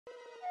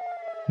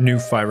New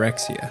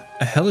Phyrexia,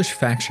 a hellish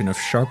faction of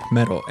sharp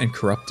metal and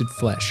corrupted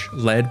flesh,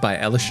 led by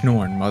Elesh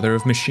Norn, Mother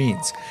of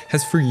Machines,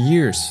 has for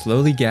years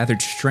slowly gathered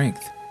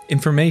strength,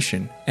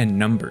 information, and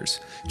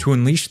numbers to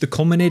unleash the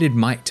culminated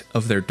might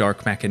of their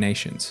dark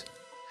machinations.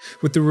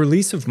 With the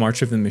release of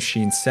March of the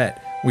Machines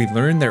set, we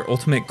learn their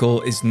ultimate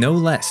goal is no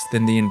less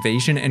than the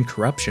invasion and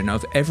corruption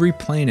of every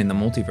plane in the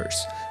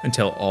multiverse,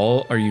 until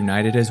all are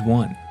united as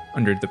one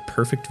under the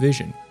perfect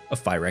vision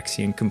of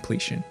Phyrexian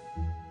completion.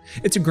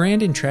 It's a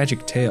grand and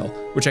tragic tale,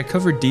 which I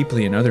covered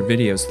deeply in other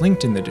videos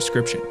linked in the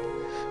description.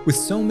 With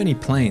so many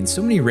planes,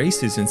 so many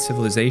races and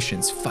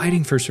civilizations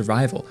fighting for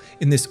survival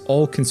in this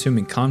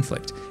all-consuming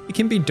conflict, it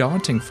can be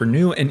daunting for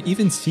new and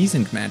even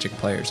seasoned Magic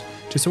players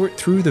to sort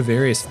through the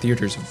various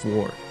theaters of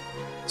war.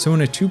 So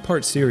in a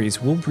two-part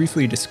series, we'll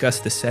briefly discuss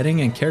the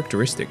setting and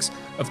characteristics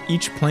of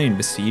each plane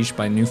besieged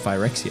by New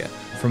Phyrexia,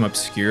 from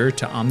obscure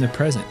to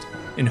omnipresent,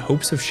 in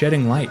hopes of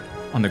shedding light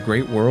on the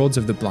great worlds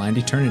of the blind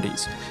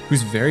eternities,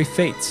 whose very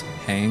fates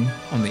hang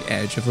on the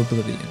edge of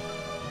oblivion.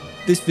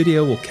 This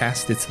video will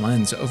cast its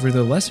lens over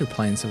the lesser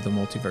planes of the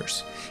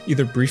multiverse,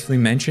 either briefly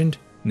mentioned,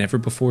 never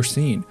before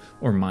seen,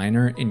 or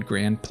minor in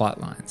grand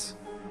plotlines.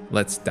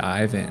 Let's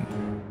dive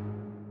in.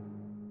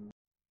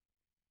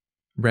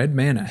 Red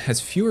mana has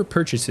fewer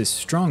purchases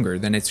stronger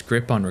than its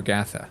grip on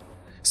Regatha.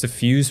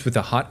 Suffused with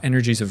the hot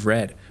energies of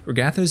red,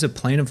 Regatha is a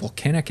plane of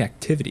volcanic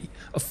activity,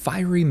 of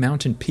fiery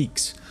mountain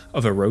peaks,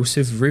 of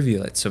erosive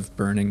rivulets of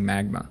burning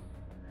magma.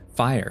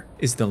 Fire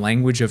is the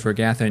language of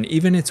Regatha, and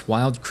even its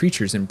wild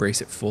creatures embrace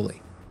it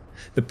fully.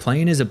 The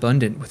plane is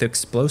abundant with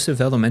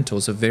explosive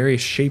elementals of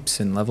various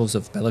shapes and levels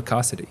of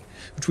bellicosity,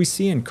 which we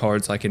see in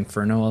cards like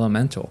Inferno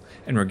Elemental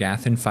and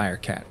Regathan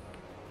Firecat.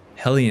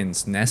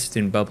 Hellions nest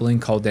in bubbling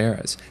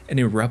calderas and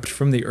erupt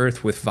from the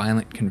earth with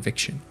violent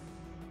conviction.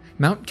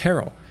 Mount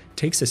Carol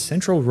takes a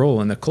central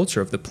role in the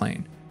culture of the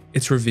plane.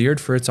 It's revered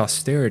for its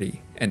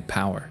austerity and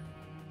power.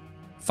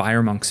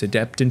 Fire monks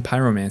adept in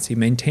pyromancy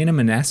maintain a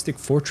monastic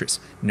fortress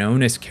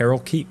known as Carol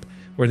Keep,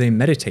 where they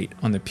meditate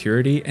on the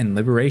purity and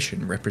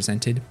liberation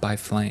represented by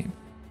flame.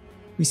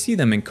 We see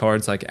them in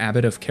cards like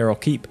Abbot of Carol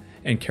Keep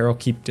and Carol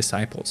Keep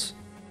Disciples.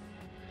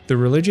 The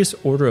religious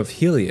order of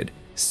Heliod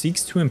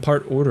seeks to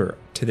impart order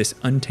to this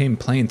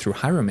untamed plane through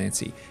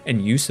hieromancy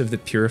and use of the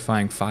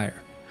purifying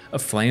fire, a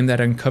flame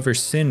that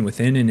uncovers sin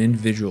within an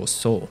individual's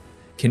soul,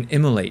 can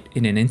immolate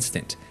in an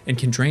instant, and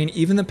can drain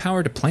even the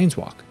power to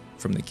planeswalk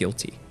from the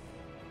guilty.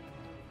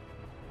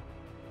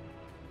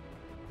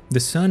 The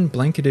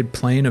sun-blanketed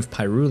plain of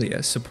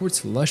Pyrexia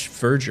supports lush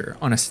verdure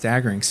on a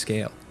staggering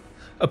scale.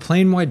 A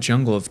plain-wide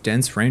jungle of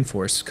dense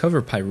rainforests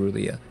cover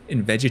Pyrexia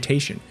in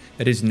vegetation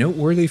that is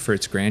noteworthy for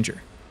its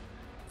grandeur.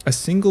 A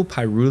single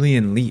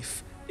Pyrexian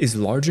leaf is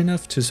large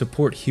enough to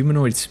support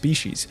humanoid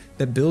species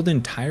that build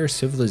entire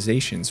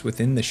civilizations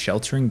within the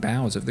sheltering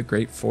boughs of the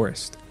great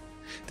forest.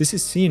 This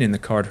is seen in the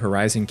card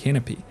Horizon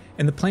Canopy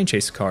and the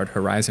Planechase card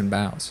Horizon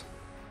Boughs.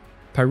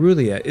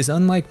 Pyrexia is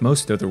unlike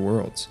most other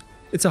worlds.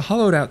 It's a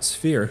hollowed-out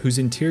sphere whose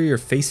interior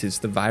faces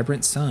the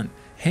vibrant sun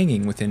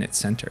hanging within its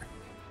center.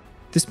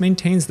 This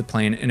maintains the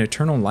plane in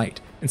eternal light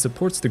and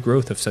supports the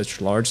growth of such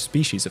large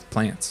species of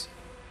plants.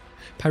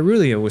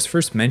 Pyrexia was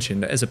first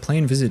mentioned as a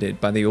plane visited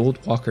by the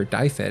old walker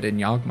Dyfed and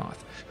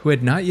Yawgmoth, who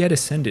had not yet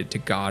ascended to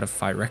god of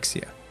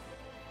Phyrexia.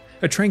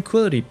 A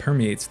tranquility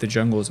permeates the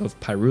jungles of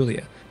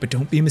Pyrexia, but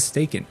don't be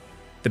mistaken.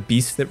 The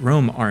beasts that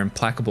roam are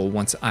implacable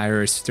once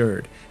ire is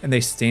stirred, and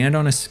they stand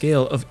on a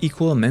scale of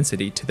equal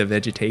immensity to the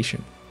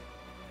vegetation.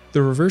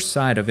 The reverse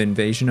side of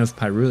Invasion of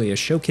Pyrexia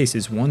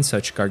showcases one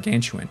such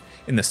gargantuan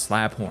in the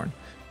Slabhorn,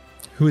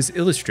 who is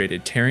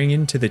illustrated tearing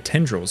into the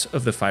tendrils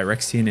of the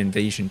Phyrexian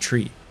invasion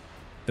tree.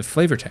 The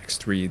flavor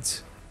text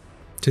reads,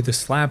 "To the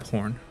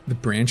Slabhorn, the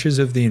branches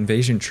of the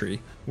invasion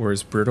tree were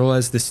as brittle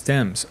as the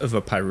stems of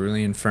a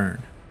Pyrexian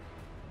fern."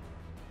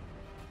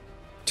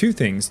 Two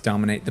things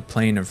dominate the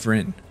plane of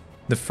Vryn.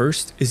 The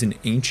first is an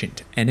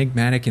ancient,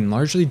 enigmatic, and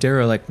largely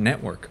derelict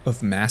network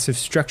of massive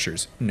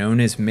structures known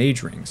as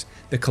mage rings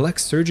that collect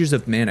surges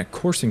of mana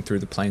coursing through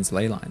the plane's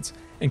ley lines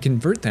and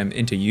convert them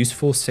into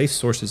useful, safe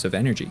sources of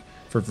energy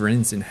for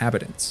Vryn's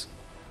inhabitants.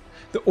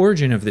 The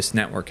origin of this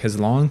network has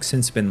long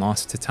since been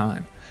lost to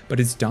time, but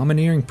its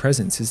domineering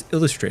presence is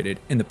illustrated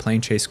in the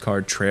Planechase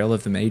card Trail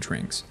of the Mage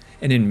Rings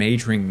and in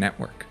Mage Ring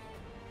Network.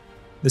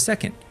 The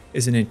second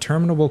is an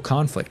interminable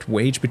conflict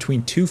waged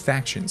between two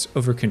factions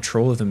over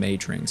control of the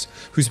Mage Rings,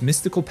 whose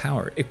mystical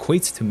power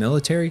equates to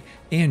military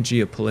and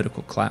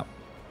geopolitical clout.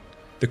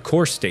 The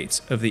core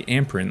states of the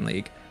Amperin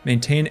League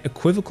maintain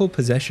equivocal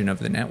possession of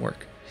the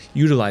network,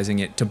 utilizing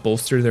it to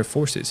bolster their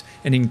forces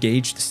and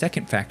engage the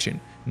second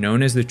faction,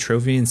 known as the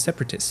Trovian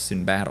Separatists,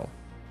 in battle.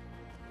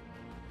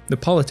 The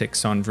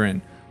politics on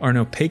Vryn are an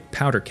opaque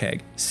powder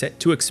keg set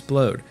to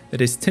explode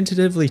that is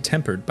tentatively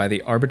tempered by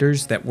the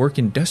arbiters that work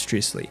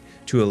industriously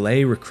to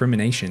allay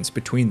recriminations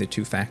between the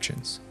two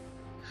factions.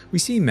 We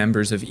see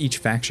members of each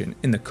faction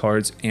in the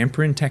cards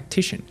Amperin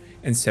Tactician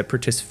and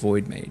Separatist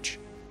Void Mage.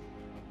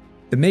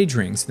 The Mage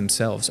Rings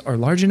themselves are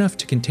large enough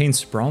to contain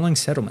sprawling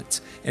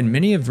settlements, and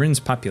many of Vryn's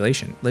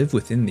population live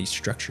within these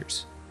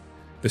structures.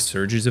 The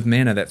surges of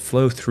mana that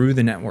flow through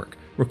the network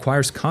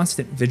requires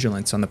constant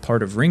vigilance on the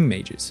part of ring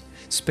mages,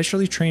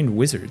 specially trained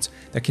wizards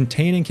that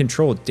contain and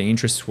control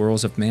dangerous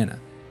swirls of mana,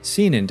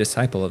 seen in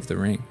Disciple of the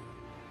Ring.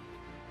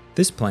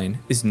 This plane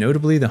is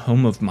notably the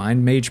home of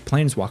Mind Mage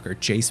Planeswalker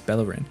Jace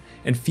Beleren,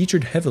 and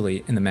featured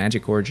heavily in the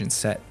Magic Origins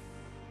set.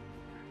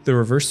 The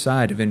reverse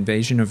side of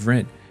Invasion of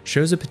Rin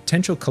shows a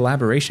potential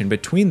collaboration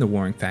between the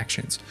warring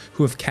factions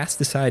who have cast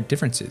aside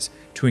differences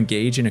to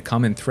engage in a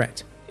common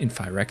threat in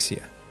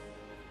Phyrexia.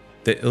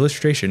 The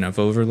illustration of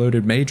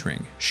Overloaded Mage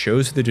Ring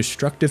shows the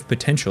destructive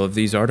potential of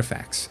these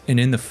artifacts, and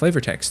in the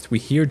flavor text we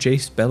hear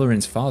Jace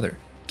Beleren's father,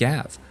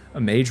 Gav, a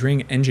Mage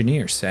Ring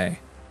engineer, say,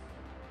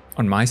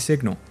 "On my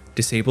signal,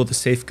 disable the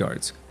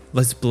safeguards.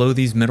 Let's blow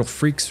these metal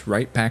freaks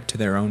right back to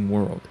their own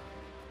world."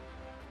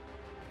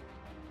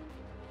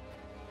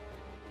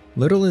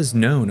 Little is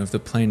known of the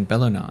plane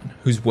Belonon,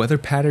 whose weather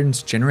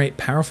patterns generate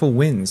powerful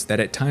winds that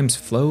at times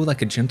flow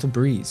like a gentle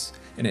breeze,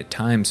 and at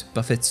times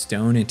buffet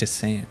stone into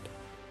sand.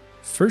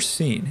 First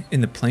seen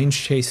in the Plains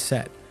Chase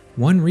set,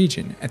 one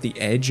region at the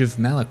edge of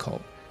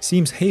Malakal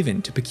seems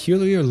haven to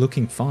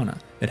peculiar-looking fauna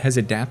that has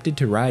adapted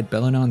to ride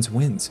Belonon's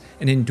winds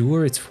and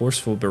endure its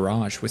forceful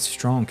barrage with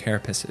strong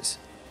carapaces.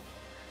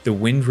 The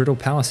wind-riddled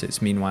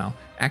palaces, meanwhile,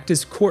 act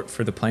as court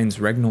for the plains'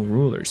 regnal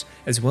rulers,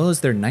 as well as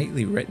their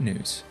nightly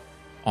retinues.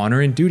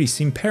 Honor and duty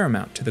seem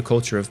paramount to the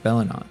culture of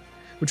Belonon,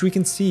 which we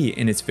can see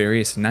in its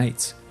various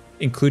knights,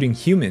 including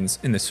humans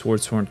in the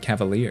Swordsworn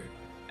Cavalier,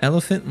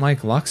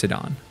 elephant-like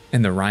Loxodon,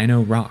 and the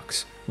Rhino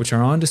Rocks, which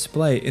are on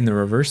display in the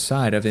reverse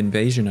side of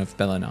Invasion of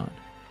Belonon.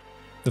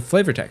 The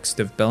flavor text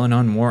of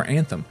Belonon War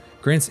Anthem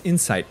grants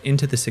insight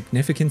into the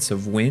significance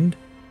of wind,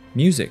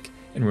 music,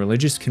 and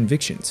religious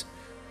convictions,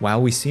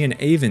 while we see an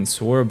Aven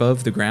soar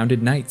above the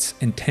grounded knights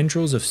and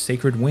tendrils of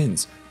sacred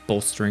winds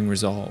bolstering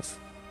resolve.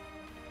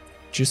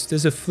 Just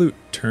as a flute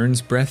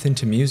turns breath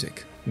into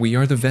music, we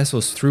are the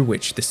vessels through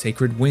which the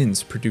sacred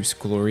winds produce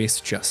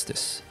glorious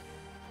justice.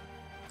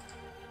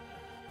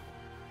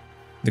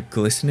 The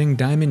glistening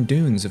diamond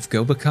dunes of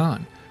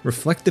Gobakan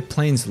reflect the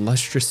plane's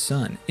lustrous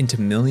sun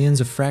into millions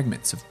of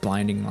fragments of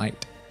blinding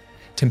light.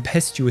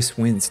 Tempestuous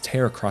winds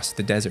tear across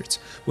the deserts,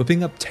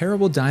 whipping up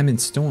terrible diamond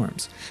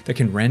storms that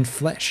can rend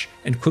flesh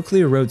and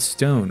quickly erode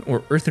stone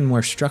or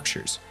earthenware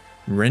structures,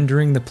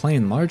 rendering the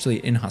plane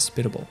largely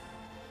inhospitable.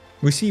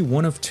 We see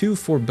one of two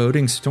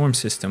foreboding storm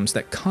systems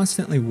that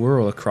constantly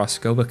whirl across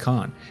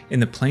Gobakan in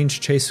the Plains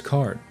Chase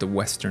card, the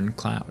Western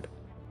Cloud.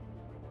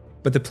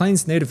 But the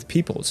plane's native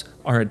peoples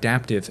are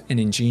adaptive and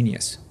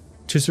ingenious.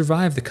 To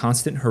survive the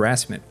constant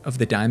harassment of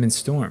the diamond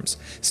storms,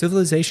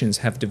 civilizations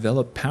have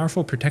developed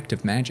powerful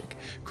protective magic,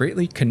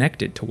 greatly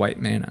connected to white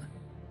mana.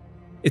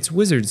 Its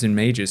wizards and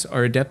mages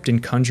are adept in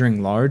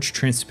conjuring large,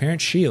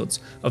 transparent shields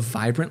of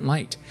vibrant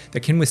light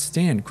that can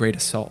withstand great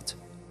assault.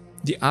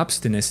 The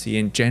obstinacy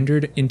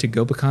engendered into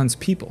Gobakan's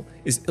people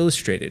is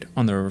illustrated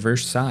on the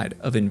reverse side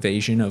of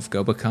Invasion of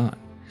Gobakan,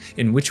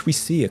 in which we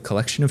see a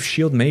collection of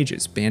shield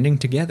mages banding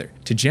together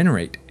to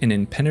generate an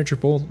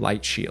impenetrable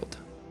light shield.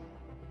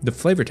 The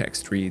flavor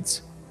text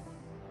reads,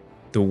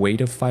 "The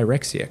weight of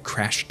Phyrexia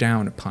crashed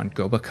down upon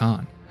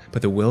Gobakan,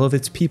 but the will of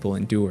its people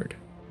endured."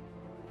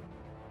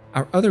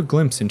 Our other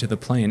glimpse into the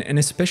plane, and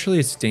especially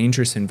its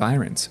dangerous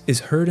environs,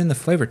 is heard in the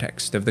flavor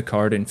text of the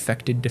card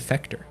Infected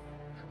Defector,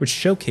 which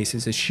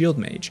showcases a shield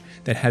mage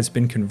that has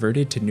been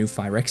converted to New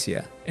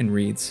Phyrexia and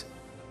reads,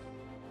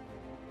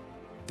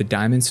 "The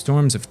diamond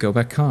storms of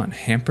Gobakan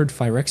hampered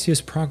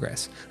Phyrexia's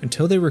progress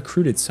until they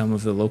recruited some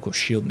of the local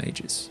shield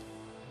mages."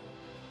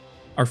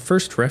 Our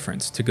first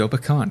reference to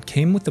Gobakan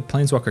came with the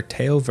planeswalker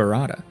Teo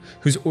Verada,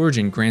 whose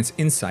origin grants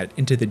insight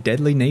into the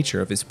deadly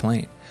nature of his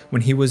plane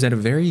when he was at a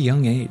very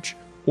young age,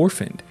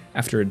 orphaned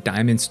after a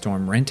diamond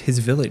storm rent his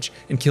village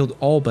and killed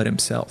all but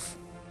himself.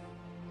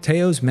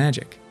 Teo's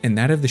magic, and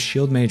that of the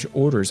shield mage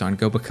orders on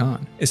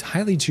Gobakan, is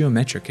highly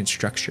geometric and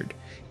structured,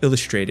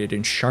 illustrated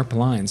in sharp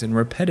lines and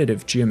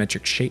repetitive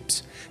geometric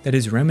shapes that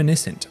is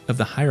reminiscent of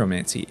the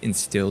hieromancy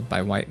instilled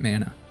by white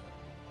mana.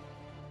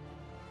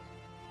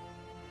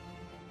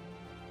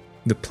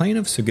 The plane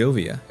of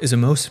Segovia is a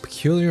most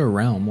peculiar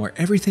realm where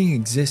everything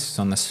exists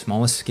on the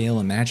smallest scale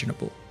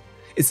imaginable.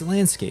 Its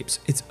landscapes,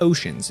 its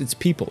oceans, its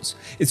peoples,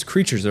 its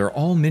creatures are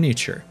all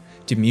miniature,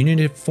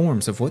 diminutive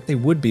forms of what they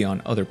would be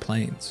on other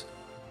planes.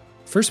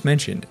 First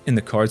mentioned in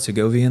the card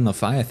Segovian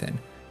Leviathan,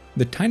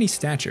 the tiny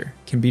stature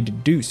can be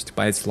deduced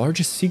by its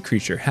largest sea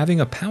creature having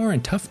a power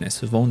and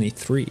toughness of only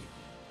 3.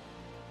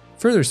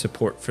 Further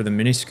support for the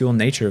minuscule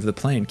nature of the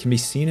plane can be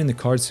seen in the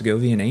card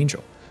Segovian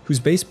Angel, whose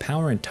base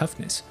power and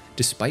toughness,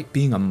 despite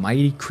being a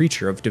mighty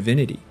creature of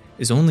divinity,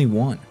 is only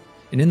 1,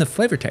 and in the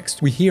flavor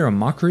text we hear a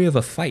mockery of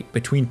a fight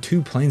between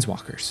 2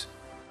 planeswalkers.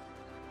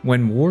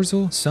 When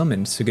Warzel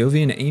summoned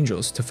Segovian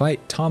angels to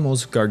fight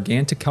Tommel's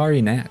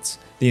Garganticari Gnats,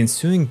 the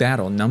ensuing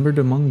battle numbered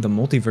among the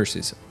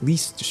multiverse's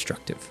least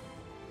destructive.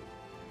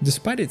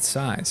 Despite its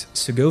size,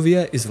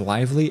 Segovia is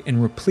lively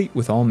and replete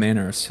with all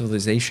manner of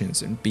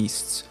civilizations and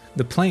beasts.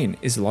 The plane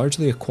is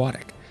largely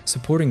aquatic,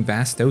 supporting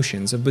vast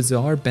oceans of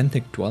bizarre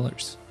benthic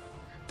dwellers.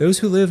 Those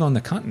who live on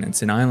the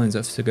continents and islands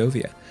of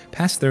Segovia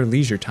pass their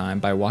leisure time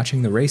by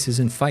watching the races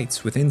and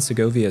fights within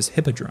Segovia's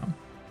hippodrome.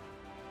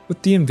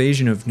 With the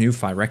invasion of New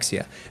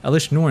Phyrexia,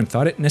 Elesh Norn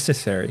thought it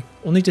necessary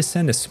only to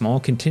send a small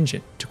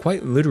contingent to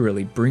quite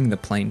literally bring the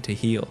plane to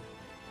heel.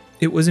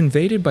 It was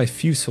invaded by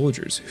few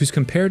soldiers whose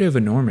comparative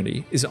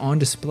enormity is on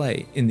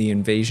display in the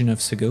invasion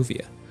of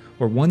Segovia,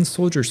 where one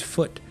soldier's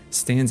foot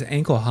stands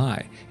ankle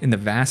high in the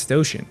vast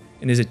ocean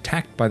and is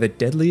attacked by the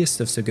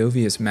deadliest of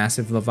Segovia's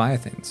massive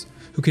leviathans,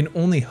 who can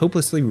only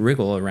hopelessly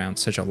wriggle around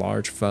such a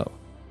large foe.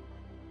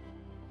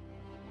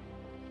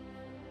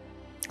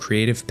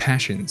 Creative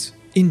passions,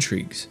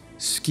 intrigues,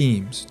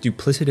 schemes,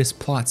 duplicitous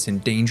plots,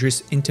 and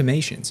dangerous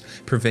intimations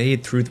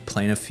pervade through the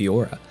plain of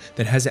Fiora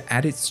that has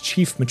at its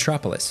chief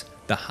metropolis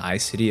the high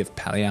city of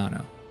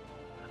Paliano.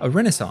 A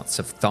renaissance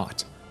of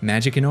thought,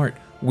 magic, and art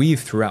weave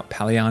throughout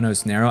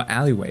Paliano's narrow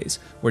alleyways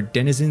where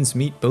denizens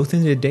meet both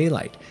in the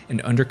daylight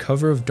and under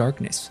cover of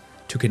darkness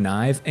to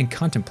connive and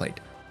contemplate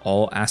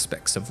all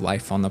aspects of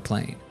life on the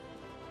plain.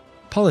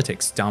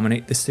 Politics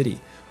dominate the city,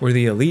 where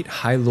the elite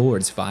high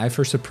lords vie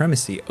for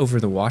supremacy over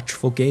the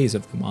watchful gaze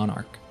of the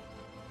monarch.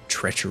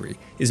 Treachery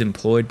is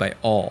employed by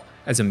all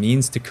as a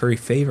means to curry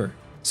favor,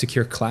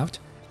 secure clout,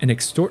 and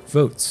extort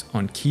votes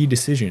on key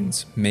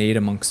decisions made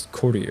amongst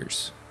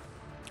courtiers.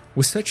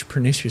 With such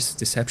pernicious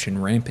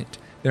deception rampant,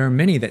 there are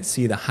many that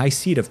see the high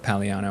seat of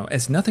Paliano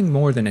as nothing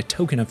more than a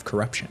token of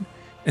corruption,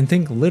 and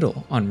think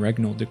little on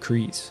regnal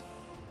decrees.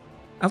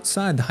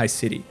 Outside the high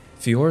city,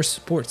 Fiora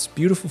sports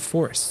beautiful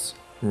forests,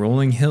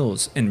 rolling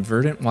hills, and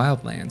verdant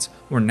wildlands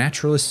where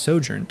naturalists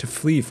sojourn to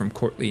flee from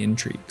courtly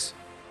intrigues.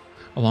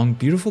 Along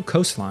beautiful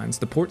coastlines,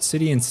 the port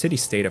city and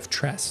city-state of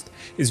Trest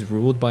is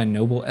ruled by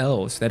noble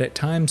elves that at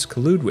times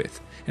collude with,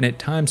 and at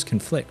times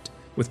conflict,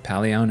 with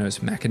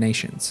Paliano's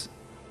machinations.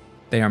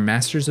 They are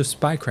masters of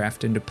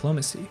spycraft and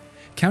diplomacy,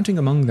 counting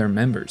among their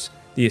members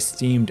the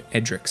esteemed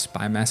Edric,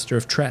 spymaster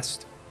of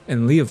Trest,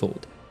 and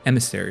Leovold,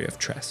 emissary of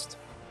Trest.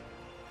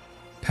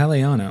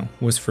 Paliano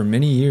was for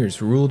many years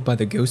ruled by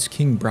the Ghost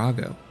King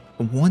Brago,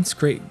 a once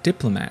great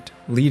diplomat,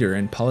 leader,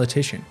 and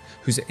politician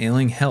whose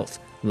ailing health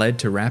led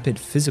to rapid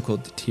physical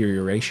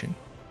deterioration.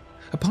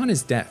 Upon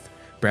his death,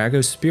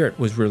 Brago's spirit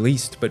was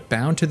released but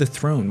bound to the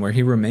throne, where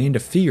he remained a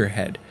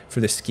figurehead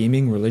for the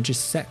scheming religious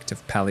sect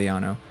of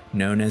Paliano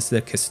known as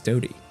the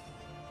Custodi.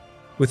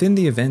 Within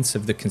the events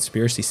of the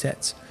conspiracy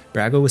sets,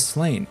 Brago was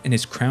slain and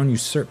his crown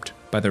usurped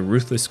by the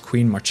ruthless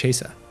Queen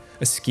Marchesa,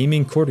 a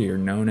scheming courtier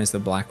known as the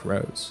Black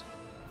Rose.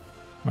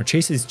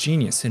 Marchesa's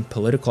genius and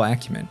political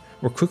acumen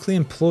were quickly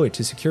employed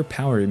to secure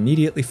power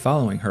immediately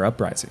following her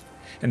uprising,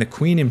 and the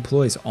queen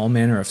employs all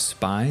manner of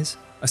spies,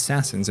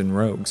 assassins, and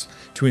rogues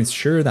to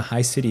ensure the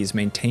high city is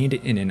maintained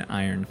in an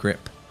iron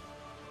grip.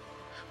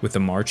 With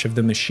the march of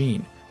the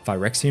machine,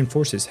 Phyrexian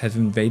forces have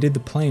invaded the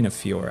plain of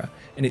Fiora,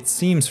 and it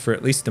seems for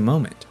at least a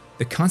moment,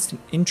 the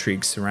constant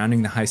intrigues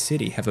surrounding the high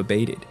city have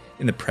abated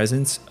in the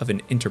presence of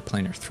an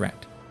interplanar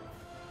threat.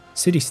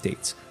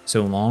 City-states,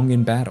 so long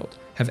embattled,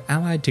 have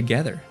allied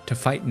together to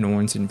fight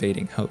Norn's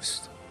invading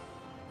host.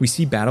 We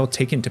see battle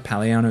taken to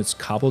Paliano's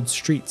cobbled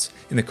streets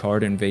in the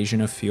card Invasion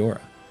of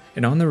Fiora,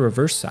 and on the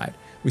reverse side,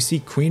 we see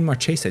Queen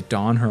Marchesa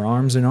don her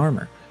arms and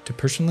armor to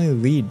personally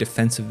lead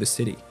defense of the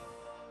city.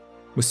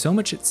 With so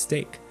much at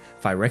stake,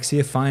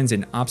 Phyrexia finds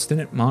an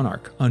obstinate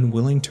monarch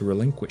unwilling to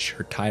relinquish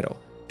her title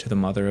to the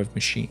Mother of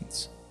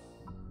Machines.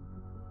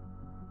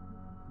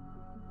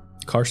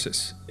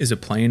 Karsus is a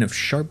plane of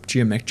sharp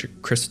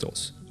geometric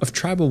crystals, of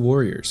tribal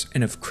warriors,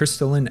 and of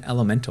crystalline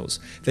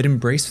elementals that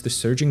embrace the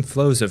surging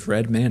flows of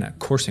red mana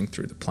coursing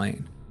through the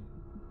plane.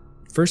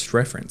 First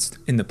referenced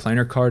in the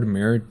planar card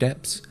Mirrored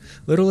Depths,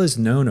 little is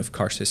known of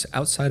Karsus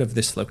outside of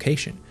this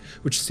location,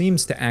 which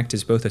seems to act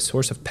as both a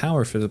source of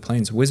power for the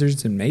plane's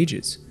wizards and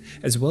mages,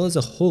 as well as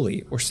a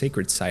holy or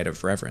sacred site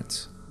of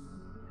reverence.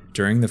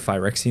 During the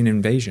Phyrexian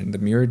invasion, the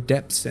Mirrored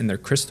Depths and their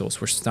crystals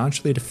were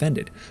staunchly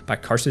defended by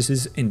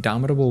Karsus's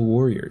indomitable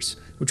warriors,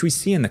 which we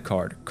see in the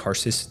card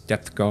Karsus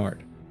Depth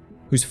Guard,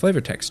 whose flavor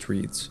text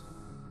reads,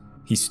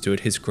 "He stood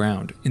his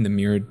ground in the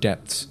mirrored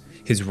depths,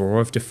 his roar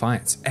of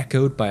defiance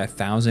echoed by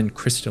 1,000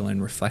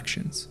 crystalline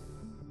reflections."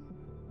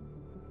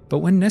 But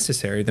when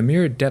necessary, the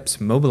Mirrored Depths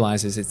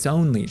mobilizes its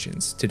own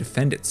legions to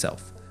defend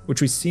itself,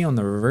 which we see on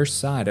the reverse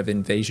side of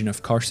Invasion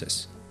of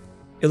Karsus,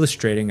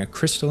 illustrating a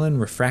crystalline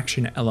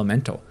refraction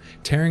elemental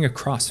tearing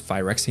across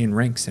Phyrexian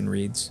ranks and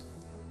reads,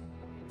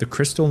 "The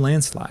crystal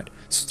landslide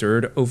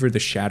stirred over the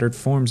shattered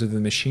forms of the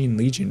Machine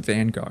Legion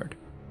vanguard,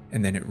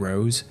 and then it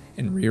rose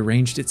and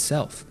rearranged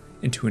itself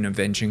into an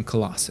avenging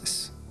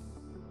colossus."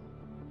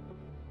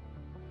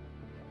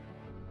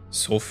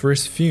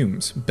 Sulphurous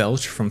fumes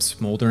belch from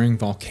smoldering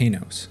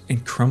volcanoes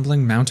and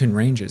crumbling mountain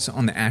ranges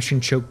on the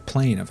ashen-choked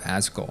plain of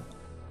Asgol.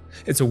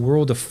 It's a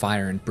world of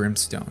fire and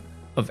brimstone,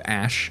 of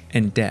ash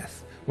and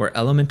death, where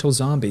elemental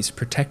zombies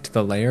protect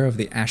the lair of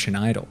the Ashen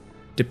Idol,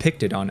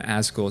 depicted on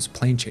Asgol's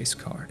Planechase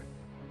card.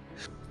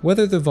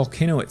 Whether the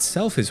volcano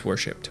itself is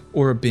worshipped,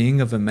 or a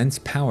being of immense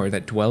power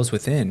that dwells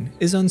within,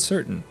 is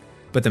uncertain,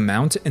 but the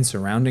mount and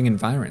surrounding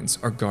environs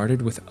are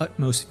guarded with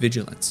utmost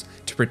vigilance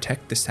to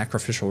protect the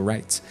sacrificial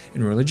rites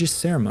and religious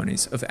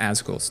ceremonies of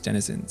Asgul's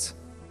denizens.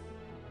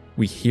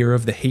 We hear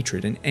of the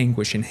hatred and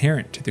anguish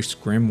inherent to this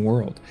grim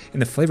world in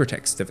the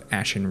flavortext of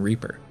Ashen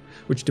Reaper,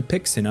 which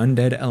depicts an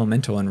undead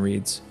elemental and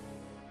reads,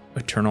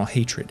 "Eternal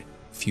hatred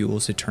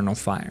fuels eternal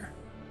fire,"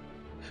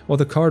 while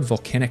the card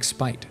Volcanic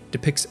Spite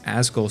depicts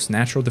Asgul's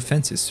natural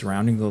defenses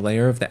surrounding the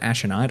lair of the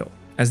Ashen Idol,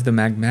 as the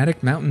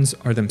magmatic mountains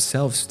are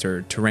themselves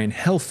stirred to rain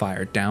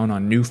hellfire down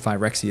on new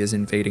Phyrexia's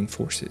invading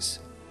forces.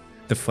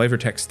 The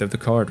flavortext of the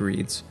card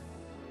reads,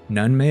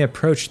 "None may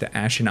approach the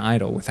Ashen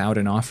Idol without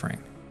an offering,"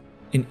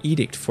 an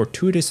edict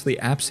fortuitously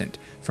absent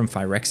from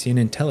Phyrexian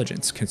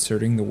intelligence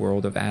concerning the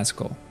world of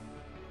Asgul.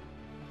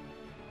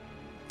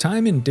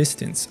 Time and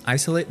distance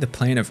isolate the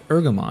plane of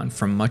Urgamon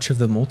from much of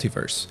the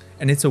multiverse,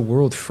 and it's a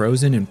world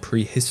frozen in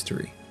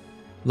prehistory.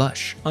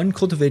 Lush,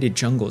 uncultivated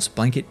jungles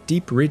blanket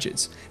deep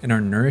ridges and are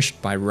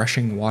nourished by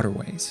rushing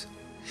waterways.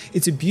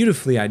 It's a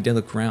beautifully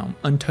idyllic realm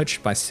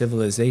untouched by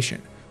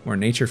civilization, where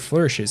nature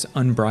flourishes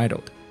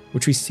unbridled,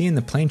 which we see in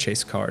the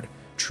Planechase card,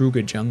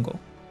 Truga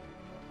Jungle.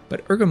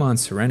 But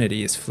Urgamon's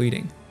serenity is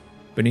fleeting.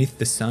 Beneath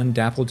the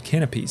sun-dappled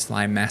canopies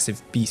lie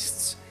massive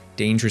beasts,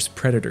 dangerous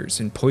predators,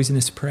 and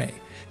poisonous prey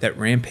that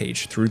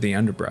rampage through the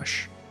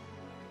underbrush.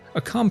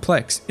 A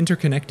complex,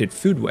 interconnected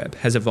food web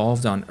has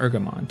evolved on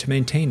Urgamon to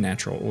maintain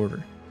natural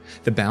order,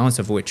 the balance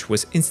of which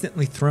was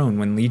instantly thrown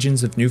when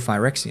legions of new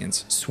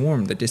Phyrexians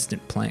swarmed the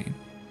distant plain.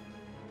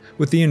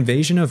 With the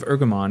invasion of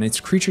Urgamon, its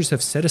creatures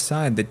have set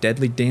aside the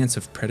deadly dance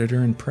of predator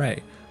and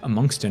prey,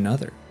 amongst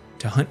another,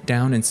 to hunt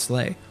down and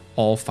slay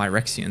all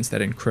Phyrexians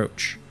that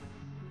encroach.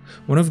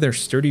 One of their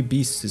sturdy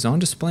beasts is on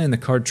display in the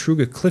card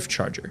Truga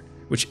Cliffcharger,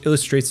 which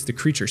illustrates the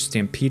creature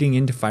stampeding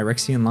into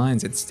Phyrexian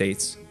lines and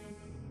states,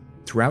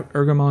 "Throughout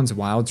Urgamon's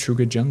wild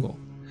Truga jungle,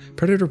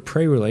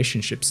 predator-prey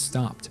relationships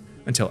stopped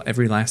until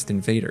every last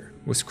invader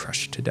was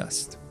crushed to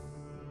dust."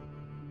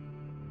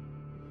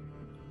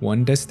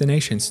 One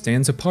destination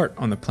stands apart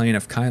on the plain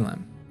of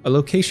Kylem, a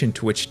location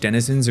to which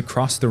denizens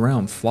across the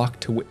realm flock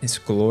to witness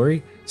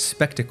glory,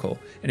 spectacle,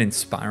 and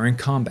inspiring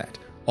combat,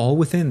 all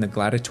within the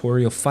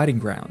gladiatorial fighting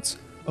grounds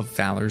of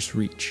Valor's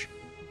Reach.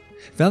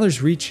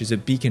 Valor's Reach is a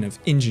beacon of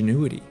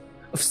ingenuity,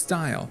 of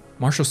style,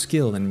 martial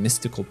skill, and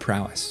mystical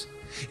prowess.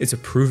 It's a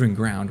proven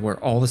ground where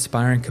all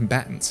aspiring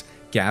combatants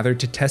gather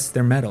to test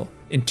their mettle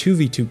in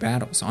 2v2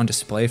 battles on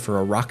display for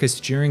a raucous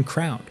jeering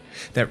crowd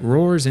that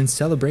roars in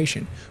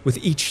celebration with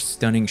each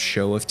stunning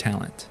show of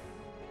talent.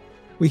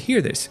 We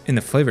hear this in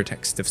the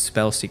flavortext of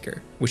Spellseeker,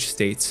 which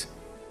states,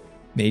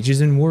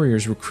 "Mages and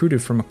warriors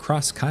recruited from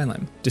across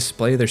Kylem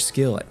display their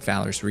skill at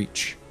Valor's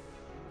Reach,"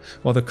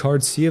 while the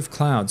card Sea of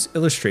Clouds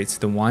illustrates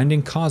the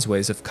winding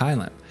causeways of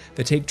Kylem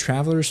that take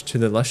travelers to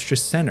the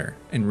lustrous center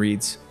and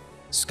reads,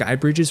 "Sky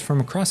bridges from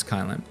across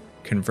Kylem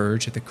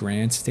converge at the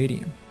grand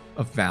stadium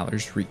of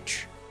Valor's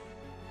Reach."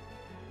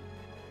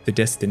 The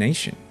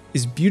destination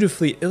is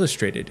beautifully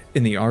illustrated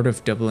in the art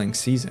of Doubling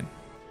Season.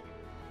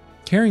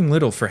 Caring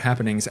little for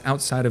happenings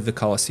outside of the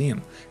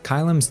Colosseum,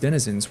 Kylem's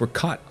denizens were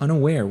caught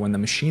unaware when the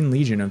Machine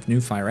Legion of New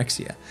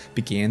Phyrexia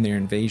began their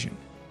invasion,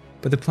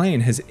 but the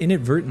plane has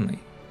inadvertently,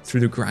 through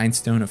the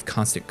grindstone of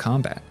constant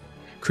combat,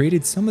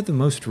 created some of the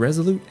most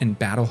resolute and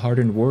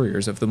battle-hardened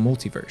warriors of the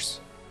multiverse.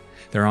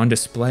 They're on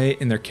display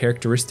in their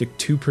characteristic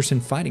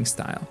two-person fighting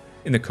style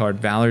in the card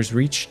Valor's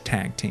Reach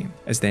Tag Team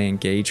as they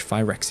engage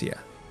Phyrexia.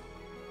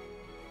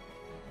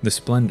 The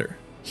splendor,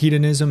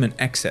 hedonism, and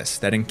excess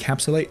that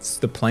encapsulates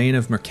the plane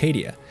of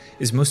Mercadia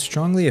is most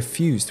strongly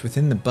effused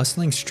within the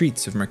bustling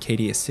streets of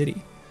Mercadia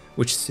City,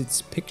 which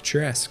sits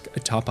picturesque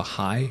atop a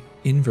high,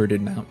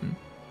 inverted mountain.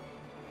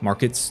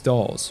 Market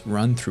stalls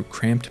run through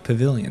cramped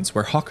pavilions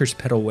where hawkers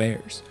peddle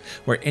wares,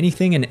 where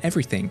anything and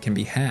everything can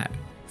be had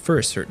for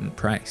a certain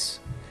price,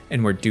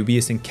 and where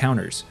dubious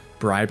encounters,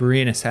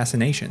 bribery, and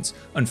assassinations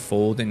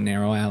unfold in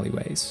narrow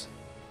alleyways.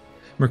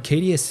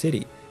 Mercadia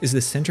City is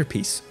the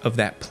centerpiece of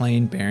that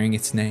plain bearing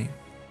its name.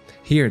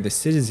 Here the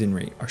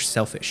citizenry are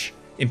selfish,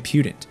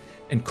 impudent,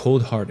 and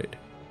cold-hearted,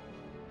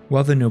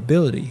 while the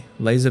nobility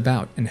lays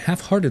about and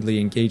half-heartedly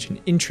engage in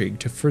intrigue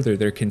to further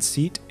their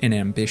conceit and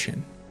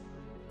ambition.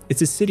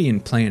 It's a city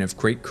and plain of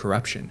great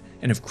corruption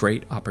and of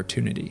great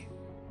opportunity.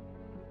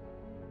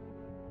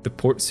 The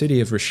port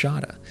city of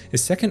Rashada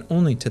is second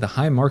only to the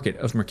high market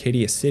of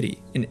Mercadia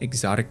City in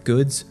exotic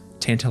goods,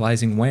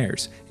 tantalizing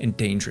wares, and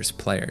dangerous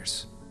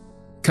players.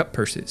 Cut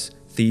purses,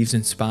 thieves,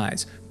 and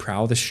spies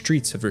prowl the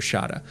streets of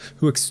Rashada,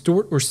 who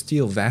extort or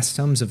steal vast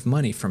sums of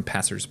money from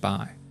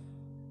passers-by.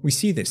 We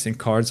see this in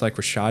cards like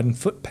Rashadan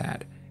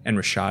Footpad and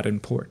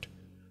Rashadan Port,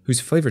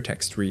 whose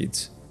flavortext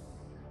reads,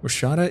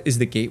 "Rashada is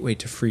the gateway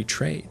to free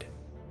trade,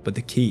 but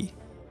the key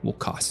will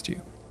cost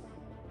you."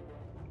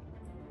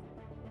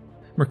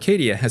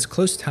 Mercadia has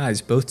close ties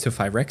both to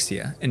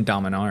Phyrexia and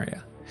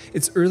Dominaria.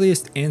 Its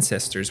earliest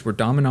ancestors were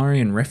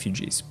Dominarian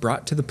refugees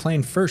brought to the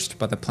plane first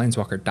by the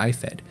planeswalker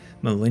Dyfed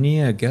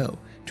millennia ago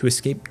to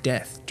escape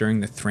death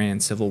during the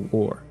Thran Civil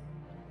War.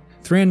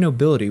 Thran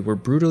nobility were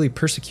brutally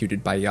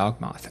persecuted by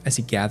Yawgmoth as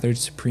he gathered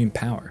supreme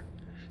power,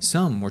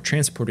 Some were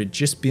transported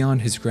just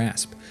beyond his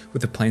grasp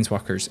with the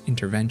Planeswalker's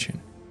intervention.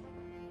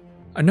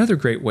 Another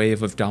great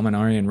wave of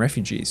Dominarian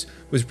refugees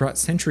was brought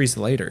centuries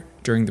later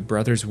during the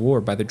Brothers' War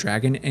by the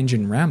Dragon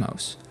Engine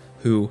Ramos,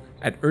 who,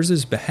 at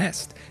Urza's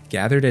behest,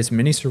 gathered as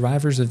many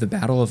survivors of the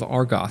Battle of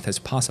Argoth as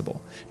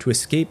possible to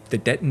escape the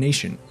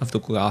detonation of the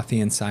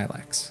Golgothian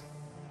Silex.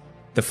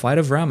 The flight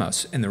of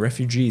Ramos and the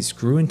refugees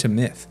grew into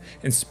myth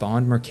and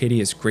spawned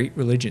Mercadia's great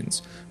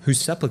religions,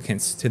 whose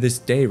supplicants to this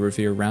day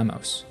revere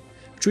Ramos,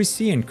 which we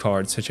see in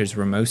cards such as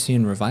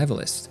Ramosian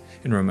Revivalist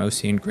and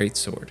Ramosian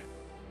Greatsword.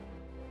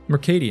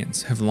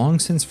 Mercadians have long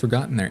since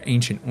forgotten their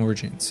ancient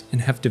origins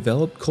and have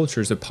developed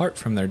cultures apart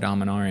from their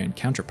Dominarian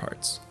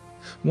counterparts.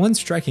 One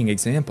striking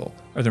example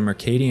are the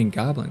Mercadian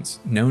goblins,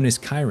 known as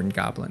Chiron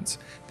goblins,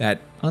 that,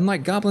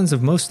 unlike goblins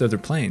of most other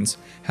planes,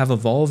 have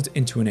evolved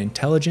into an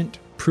intelligent,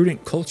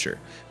 prudent culture,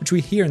 which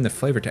we hear in the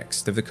flavor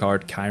text of the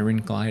card Chiron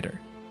Glider.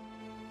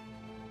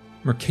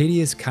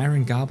 Mercadia's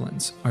Chiron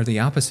goblins are the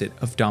opposite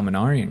of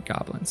Dominarian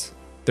goblins.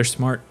 They're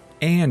smart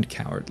and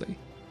cowardly.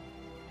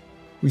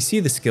 We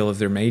see the skill of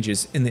their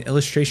mages in the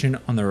illustration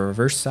on the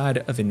reverse side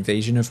of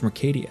Invasion of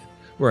Mercadia,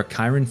 where a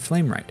Chiron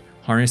Flamewright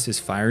harnesses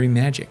fiery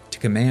magic to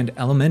command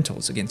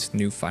elementals against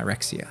new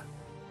Phyrexia.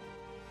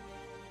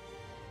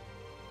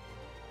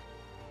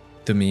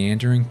 The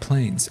meandering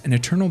plains and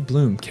eternal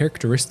bloom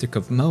characteristic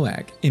of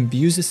Moag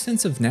imbues a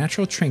sense of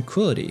natural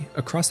tranquility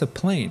across a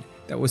plane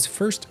that was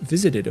first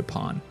visited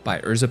upon by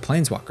Urza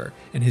Planeswalker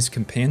and his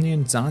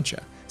companion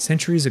Zancha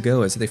centuries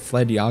ago as they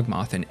fled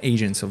Yawgmoth and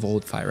agents of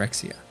old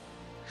Phyrexia.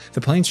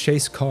 The Plains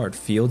Chase card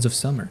Fields of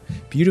Summer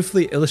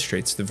beautifully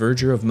illustrates the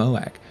verdure of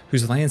Moag,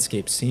 whose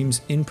landscape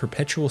seems in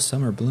perpetual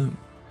summer bloom,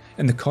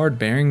 and the card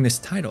bearing this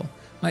title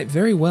might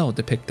very well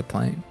depict the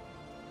plane.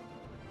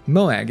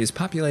 Moag is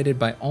populated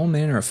by all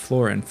manner of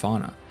flora and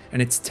fauna,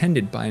 and it's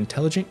tended by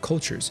intelligent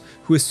cultures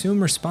who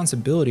assume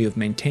responsibility of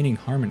maintaining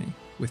harmony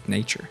with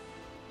nature.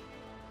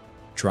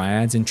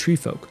 Dryads and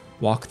treefolk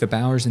walk the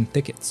bowers and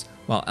thickets,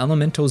 while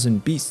elementals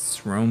and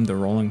beasts roam the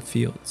rolling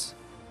fields.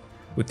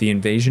 With the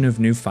invasion of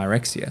new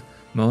Phyrexia,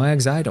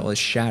 Moag's idol is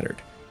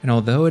shattered, and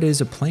although it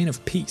is a plane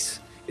of peace,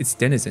 its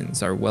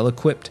denizens are well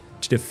equipped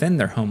to defend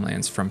their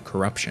homelands from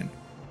corruption.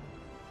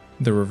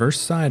 The reverse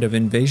side of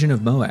Invasion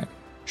of Moag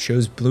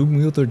shows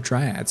Bloomwielder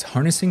Dryads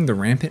harnessing the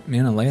rampant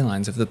mana ley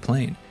lines of the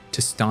plane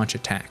to staunch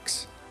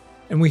attacks.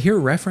 And we hear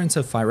reference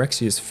of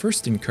Phyrexia's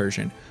first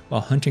incursion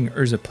while hunting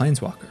Urza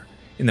Planeswalker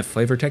in the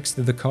flavor text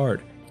of the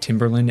card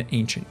Timberland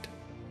Ancient.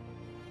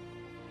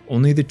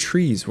 Only the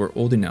trees were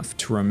old enough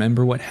to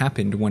remember what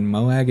happened when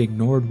Moag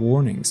ignored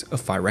warnings of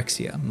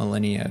Phyrexia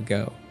millennia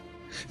ago.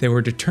 They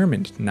were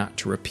determined not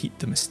to repeat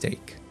the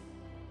mistake.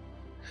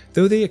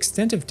 Though the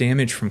extent of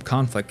damage from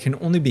conflict can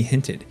only be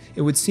hinted,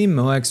 it would seem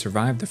Moag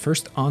survived the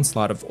first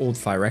onslaught of old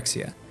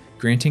Phyrexia,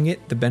 granting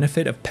it the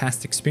benefit of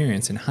past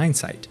experience and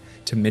hindsight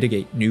to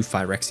mitigate new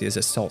Phyrexia's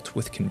assault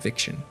with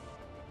conviction.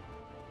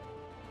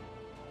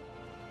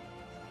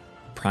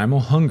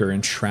 Primal hunger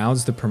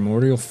enshrouds the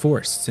primordial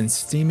forests and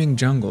steaming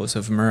jungles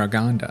of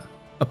Muraganda,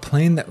 a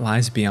plane that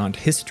lies beyond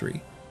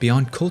history,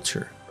 beyond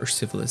culture or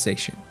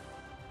civilization.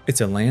 It's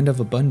a land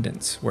of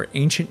abundance where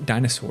ancient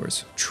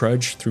dinosaurs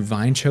trudge through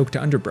vine-choked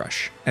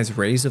underbrush as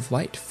rays of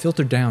light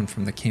filter down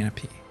from the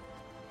canopy.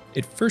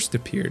 It first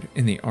appeared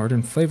in the art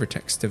and flavor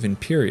text of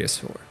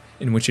Imperiosaur,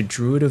 in which a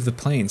druid of the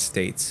plain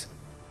states,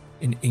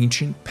 "An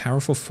ancient,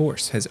 powerful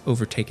force has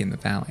overtaken the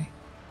valley.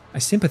 I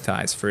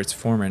sympathize for its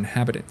former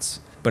inhabitants,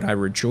 but I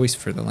rejoice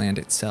for the land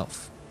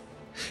itself."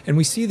 And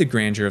we see the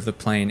grandeur of the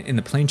plain in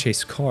the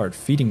Planechase card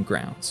Feeding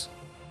Grounds.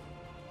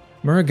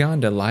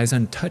 Muraganda lies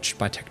untouched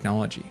by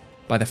technology,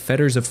 by the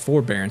fetters of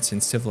forbearance in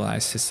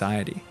civilized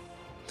society.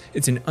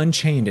 It's an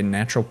unchained and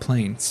natural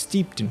plane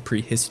steeped in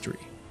prehistory.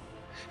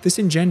 This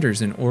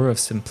engenders an aura of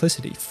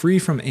simplicity free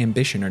from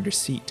ambition or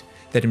deceit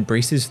that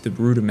embraces the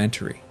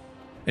rudimentary,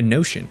 a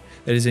notion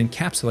that is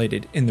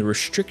encapsulated in the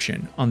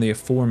restriction on the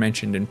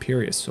aforementioned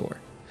Imperiosaur,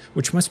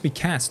 which must be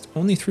cast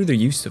only through the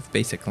use of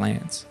basic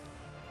lands.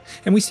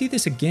 And we see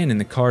this again in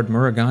the card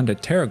Muraganda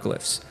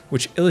Terraglyphs,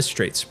 which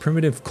illustrates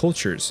primitive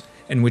cultures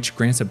and which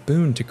grants a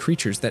boon to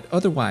creatures that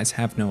otherwise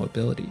have no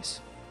abilities.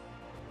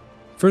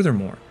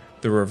 Furthermore,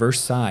 the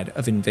reverse side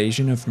of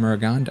Invasion of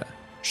Muraganda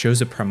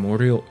shows a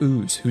primordial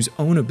ooze whose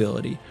own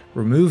ability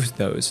removes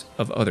those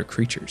of other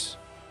creatures.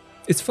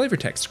 Its flavor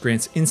text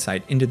grants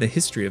insight into the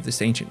history of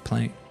this ancient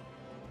plane.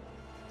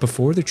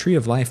 Before the Tree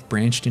of Life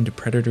branched into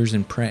predators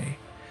and prey,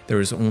 there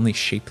was only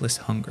shapeless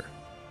hunger.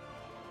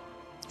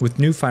 With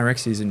new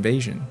Phyrexia's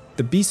invasion,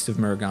 the beasts of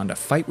Muraganda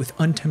fight with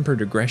untempered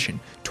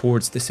aggression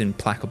towards this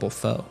implacable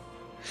foe.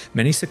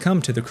 Many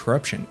succumb to the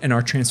corruption and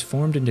are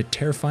transformed into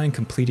terrifying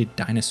completed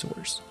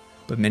dinosaurs,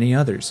 but many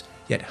others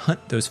yet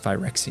hunt those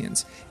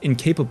Phyrexians,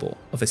 incapable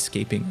of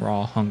escaping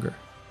raw hunger.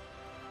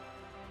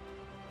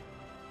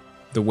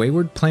 The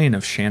wayward plane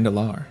of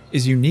Chandalar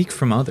is unique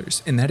from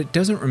others in that it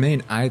doesn't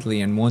remain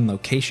idly in one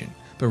location,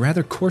 but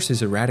rather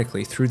courses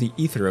erratically through the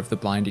ether of the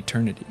blind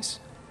eternities.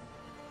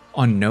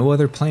 On no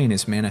other plane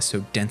is mana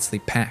so densely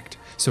packed,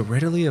 so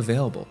readily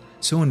available,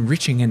 so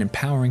enriching and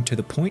empowering to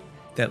the point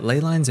that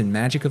leylines and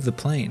magic of the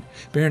plane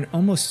bear an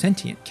almost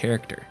sentient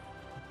character.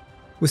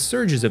 With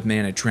surges of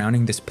mana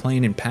drowning this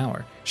plane in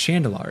power,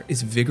 Chandalar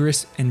is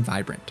vigorous and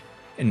vibrant,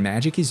 and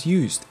magic is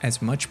used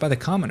as much by the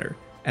commoner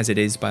as it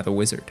is by the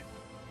wizard.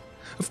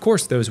 Of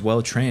course, those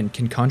well-trained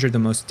can conjure the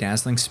most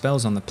dazzling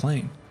spells on the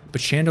plane,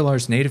 but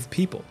Chandalar's native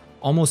people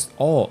almost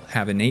all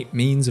have innate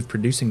means of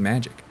producing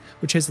magic,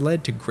 which has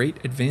led to great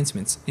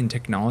advancements in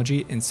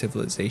technology and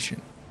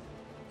civilization.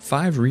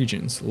 5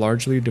 regions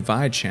largely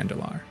divide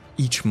Chandalar,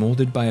 each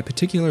molded by a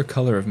particular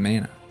color of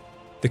mana.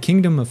 The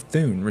Kingdom of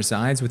Thune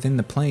resides within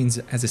the plains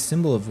as a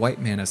symbol of white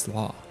mana's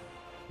law,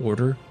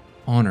 order,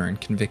 honor, and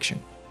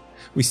conviction.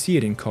 We see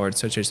it in cards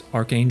such as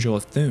Archangel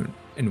of Thune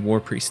and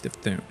Warpriest of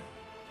Thune.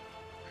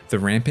 The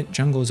rampant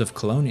jungles of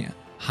Colonia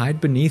hide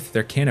beneath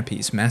their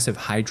canopies massive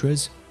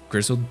hydras,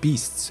 grizzled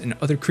beasts, and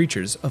other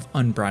creatures of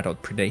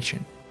unbridled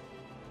predation.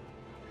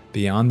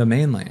 Beyond the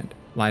mainland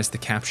lies the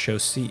Capsho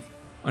Sea,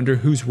 under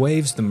whose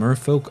waves the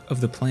merfolk of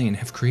the plain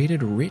have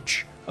created a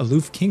rich,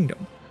 aloof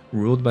kingdom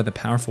ruled by the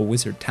powerful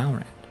wizard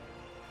Talrand.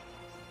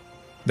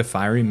 The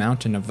fiery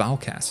mountain of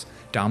Valkas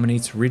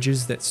dominates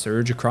ridges that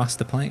surge across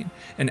the plain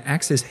and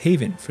acts as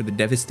haven for the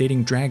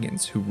devastating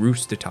dragons who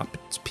roost atop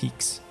its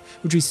peaks,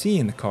 which we see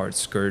in the card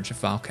Scourge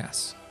of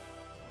Valkas.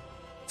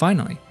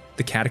 Finally,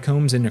 the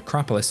catacombs and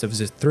necropolis of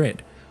Zithrid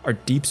are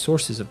deep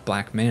sources of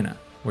black mana,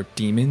 where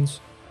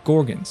demons,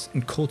 gorgons,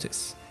 and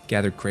cultists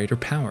gather greater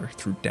power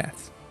through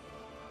death.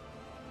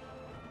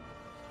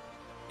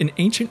 An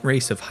ancient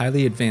race of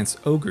highly advanced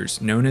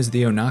ogres known as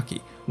the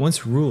Onaki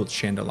once ruled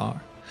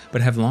Chandalar,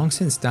 but have long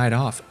since died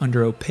off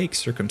under opaque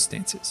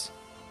circumstances.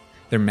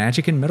 Their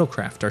magic and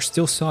metalcraft are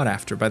still sought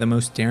after by the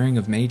most daring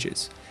of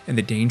mages, and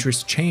the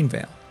dangerous Chain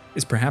Veil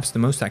is perhaps the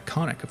most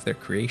iconic of their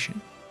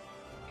creation.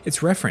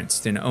 It's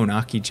referenced in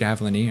Onaki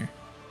Javelineer.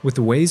 With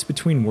the ways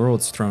between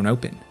worlds thrown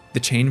open, the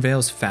Chain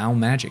Veil's foul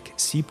magic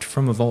seeped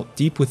from a vault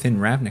deep within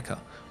Ravnica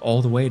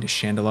all the way to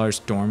Chandalar's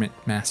dormant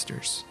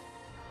masters.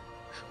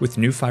 With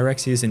new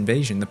Phyrexia's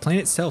invasion, the plane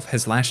itself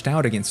has lashed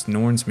out against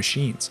Norn's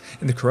machines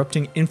and the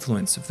corrupting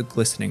influence of the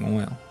glistening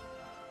oil.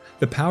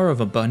 The power of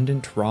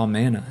abundant raw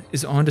mana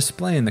is on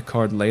display in the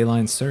card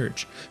Leyline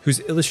Surge, whose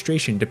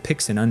illustration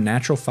depicts an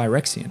unnatural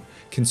Phyrexian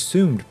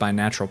consumed by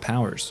natural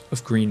powers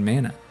of green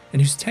mana,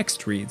 and whose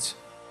text reads,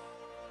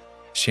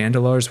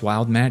 "Chandalar's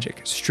wild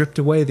magic stripped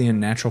away the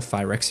unnatural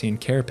Phyrexian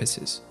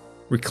carapaces,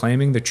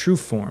 reclaiming the true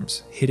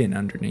forms hidden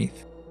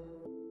underneath."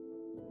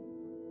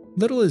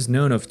 Little is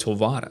known of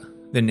Tulvada,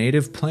 the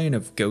native plane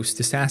of ghost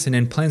assassin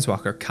and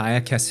planeswalker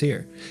Kaya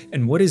Kassir,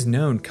 and what is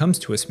known comes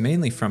to us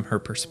mainly from her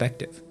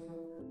perspective.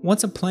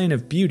 Once a plane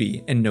of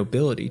beauty and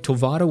nobility,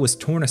 Tulvada was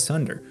torn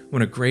asunder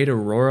when a great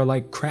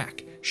aurora-like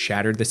crack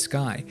shattered the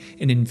sky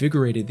and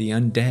invigorated the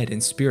undead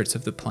and spirits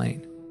of the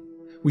plane.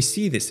 We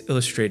see this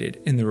illustrated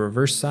in the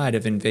reverse side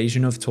of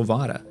Invasion of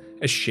Tulvada,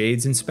 as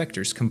shades and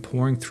specters come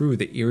pouring through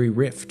the eerie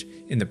rift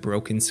in the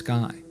broken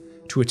sky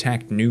to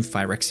attack new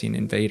Phyrexian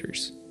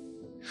invaders.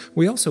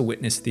 We also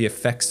witness the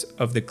effects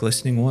of the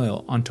glistening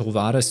oil on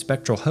Tulvada's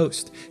spectral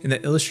host in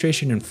the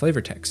illustration and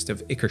flavor text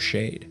of Ichor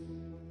Shade.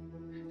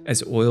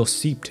 As oil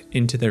seeped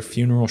into their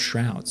funeral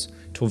shrouds,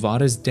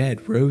 Tulvada's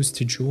dead rose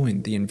to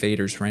join the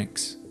invaders'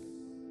 ranks.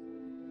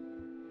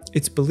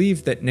 It's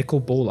believed that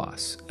Nicol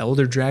Bolas,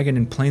 elder dragon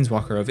and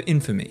planeswalker of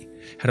infamy,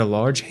 had a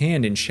large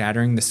hand in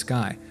shattering the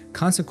sky,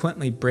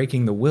 consequently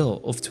breaking the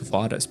will of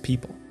Tulvada's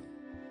people.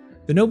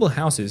 The noble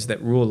houses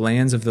that rule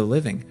lands of the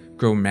living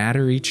grow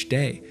madder each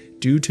day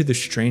due to the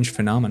strange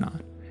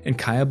phenomenon, and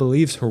Kaya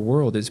believes her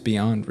world is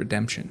beyond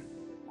redemption.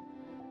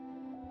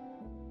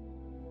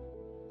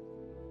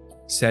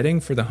 Setting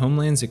for the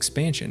homeland's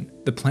expansion,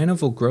 the plane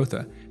of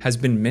Ulgrotha has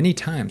been many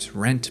times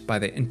rent by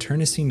the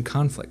internecine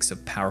conflicts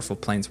of powerful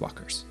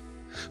planeswalkers.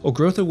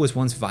 Ulgrotha was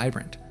once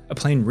vibrant, a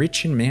plane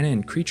rich in mana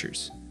and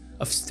creatures,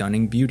 of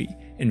stunning beauty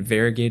and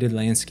variegated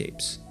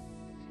landscapes.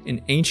 An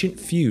ancient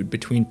feud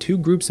between two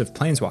groups of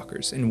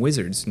planeswalkers and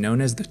wizards known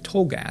as the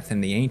Tolgath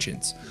and the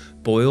Ancients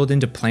boiled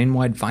into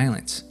plane-wide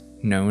violence,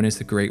 known as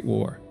the Great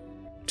War.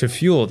 To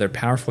fuel their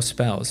powerful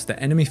spells, the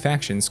enemy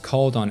factions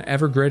called on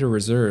ever greater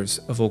reserves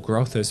of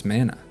Ulgrotha's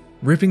mana,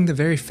 ripping the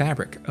very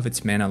fabric of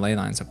its mana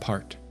leylines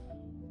apart.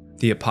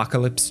 The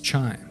Apocalypse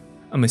Chime,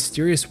 a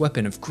mysterious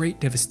weapon of great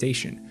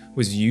devastation,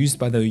 was used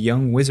by the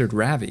young wizard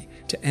Ravi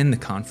to end the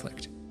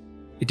conflict.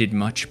 It did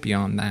much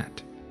beyond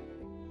that.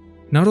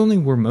 Not only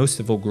were most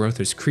of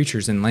Ulgrotha's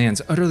creatures and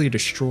lands utterly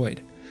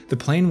destroyed, the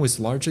plane was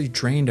largely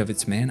drained of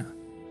its mana.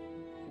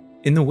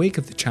 In the wake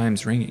of the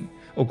chime's ringing,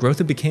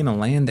 Ulgrotha became a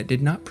land that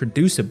did not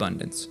produce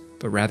abundance,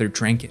 but rather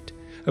drank it,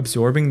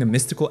 absorbing the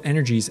mystical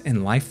energies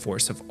and life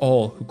force of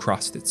all who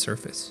crossed its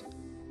surface.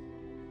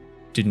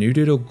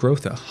 Denuded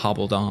Ulgrotha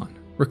hobbled on,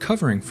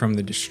 recovering from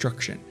the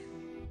destruction.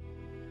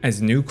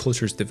 As new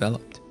cultures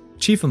developed,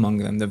 chief among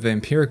them the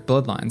vampiric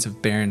bloodlines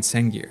of Baron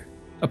Sengir,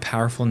 a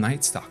powerful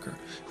Night Stalker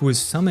who was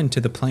summoned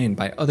to the plane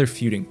by other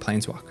feuding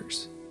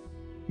planeswalkers.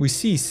 We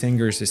see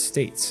Sengir's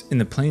estates in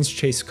the Plains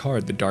Chase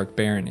card The Dark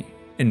Barony,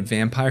 and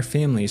vampire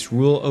families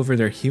rule over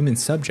their human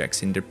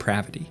subjects in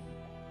depravity.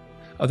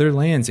 Other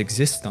lands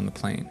exist on the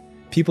plane,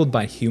 peopled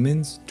by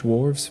humans,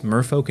 dwarves,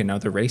 merfolk, and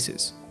other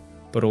races.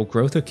 But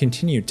Olgrotha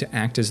continued to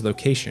act as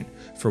location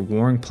for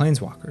warring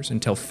planeswalkers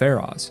until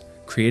Feroz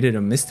created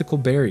a mystical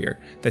barrier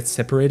that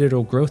separated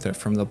Olgrotha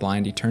from the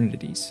Blind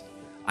Eternities,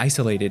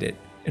 isolated it,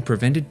 and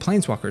prevented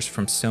planeswalkers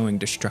from sowing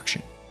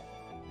destruction.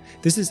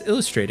 This is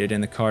illustrated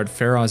in the card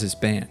Feroz's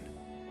Ban.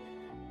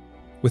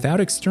 Without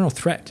external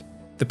threat,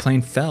 the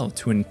plane fell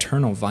to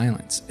internal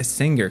violence as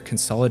Sengir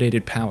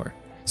consolidated power,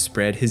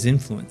 spread his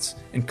influence,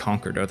 and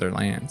conquered other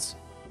lands.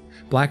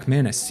 Black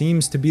mana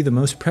seems to be the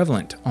most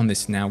prevalent on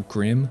this now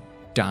grim,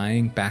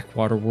 dying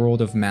backwater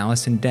world of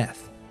malice and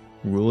death,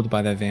 ruled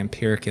by the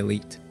vampiric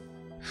elite.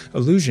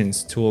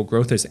 Allusions to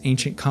Olgrotha's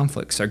ancient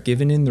conflicts are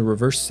given in the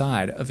reverse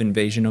side of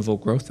Invasion of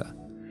Olgrotha,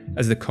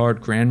 as the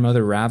card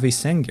Grandmother Ravi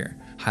Sengir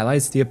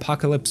highlights the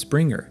Apocalypse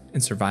Bringer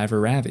and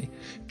Survivor Ravi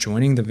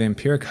joining the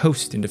vampiric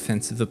host in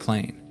defense of the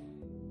plane.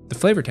 The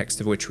flavor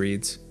text of which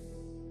reads,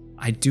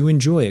 "I do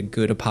enjoy a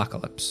good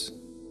apocalypse."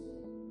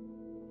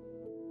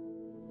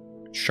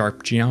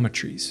 Sharp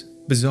geometries,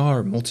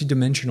 bizarre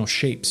multidimensional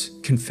shapes,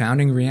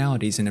 confounding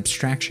realities and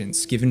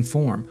abstractions given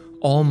form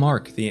all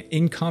mark the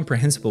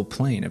incomprehensible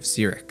plane of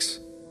Xerix.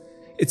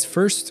 Its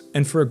first,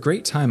 and for a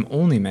great time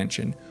only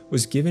mention,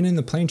 was given in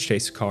the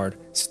Planechase card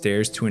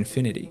Stairs to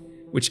Infinity,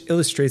 which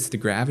illustrates the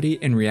gravity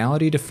and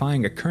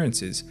reality-defying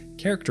occurrences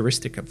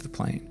characteristic of the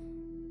plane.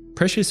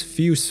 Precious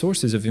few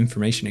sources of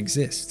information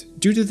exist,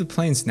 due to the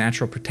plane's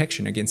natural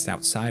protection against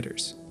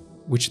outsiders,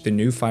 which the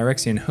new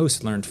Phyrexian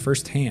host learned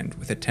firsthand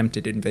with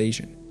attempted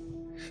invasion.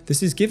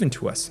 This is given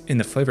to us in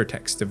the flavor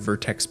text of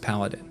Vertex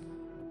Paladin,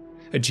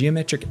 a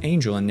geometric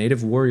angel and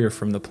native warrior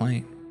from the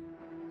plane.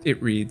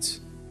 It reads,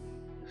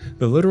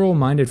 "The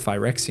literal-minded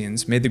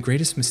Phyrexians made the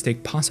greatest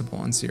mistake possible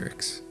on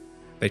Xerix.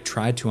 They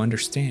tried to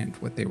understand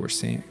what they were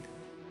seeing."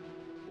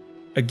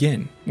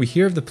 Again, we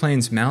hear of the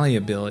plane's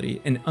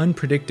malleability and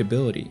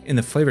unpredictability in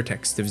the flavor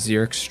text of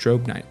Xerix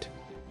Strobe Knight.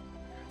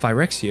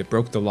 Phyrexia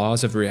broke the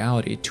laws of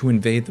reality to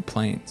invade the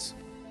planes.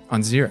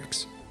 On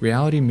Xerix,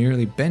 reality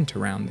merely bent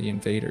around the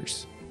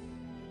invaders.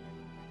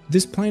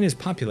 This plane is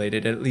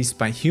populated at least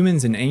by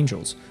humans and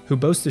angels who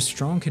boast a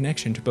strong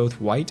connection to both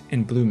white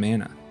and blue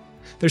mana.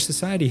 Their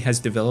society has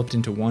developed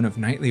into one of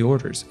knightly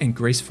orders and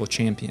graceful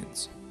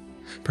champions.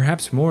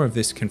 Perhaps more of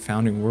this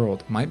confounding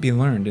world might be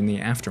learned in the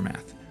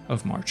aftermath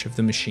of March of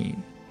the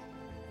Machine.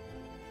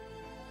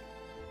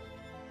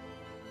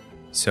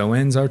 So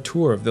ends our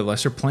tour of the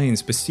Lesser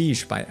Planes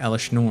besieged by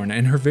Elesh Norn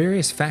and her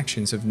various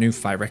factions of new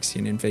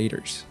Phyrexian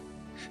invaders.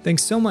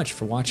 Thanks so much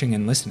for watching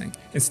and listening,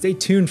 and stay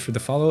tuned for the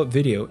follow-up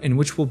video in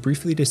which we'll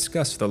briefly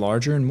discuss the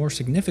larger and more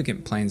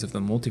significant planes of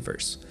the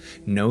multiverse,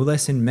 no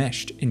less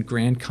enmeshed in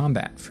grand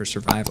combat for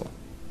survival.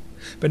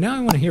 But now I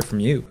want to hear from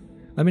you.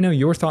 Let me know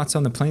your thoughts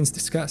on the planes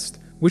discussed,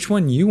 which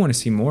one you want to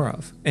see more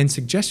of, and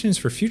suggestions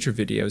for future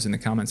videos in the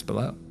comments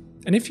below.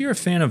 And if you're a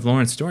fan of lore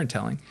and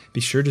storytelling,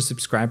 be sure to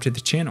subscribe to the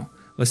channel,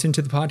 listen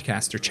to the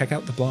podcast, or check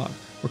out the blog,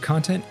 where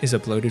content is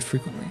uploaded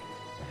frequently.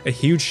 A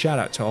huge shout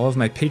out to all of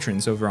my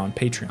patrons over on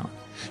Patreon.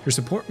 Your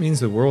support means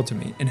the world to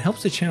me and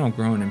helps the channel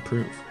grow and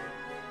improve.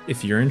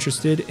 If you're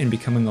interested in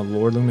becoming a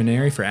lore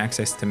luminary for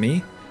access to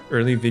me,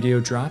 early video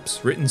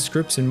drops, written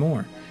scripts, and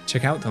more,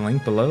 check out the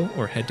link below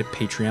or head to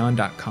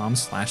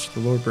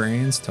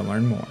patreon.com/thelorebrarians to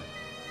learn more.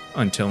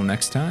 Until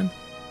next time,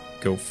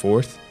 go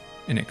forth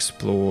and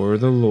explore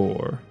the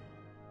lore.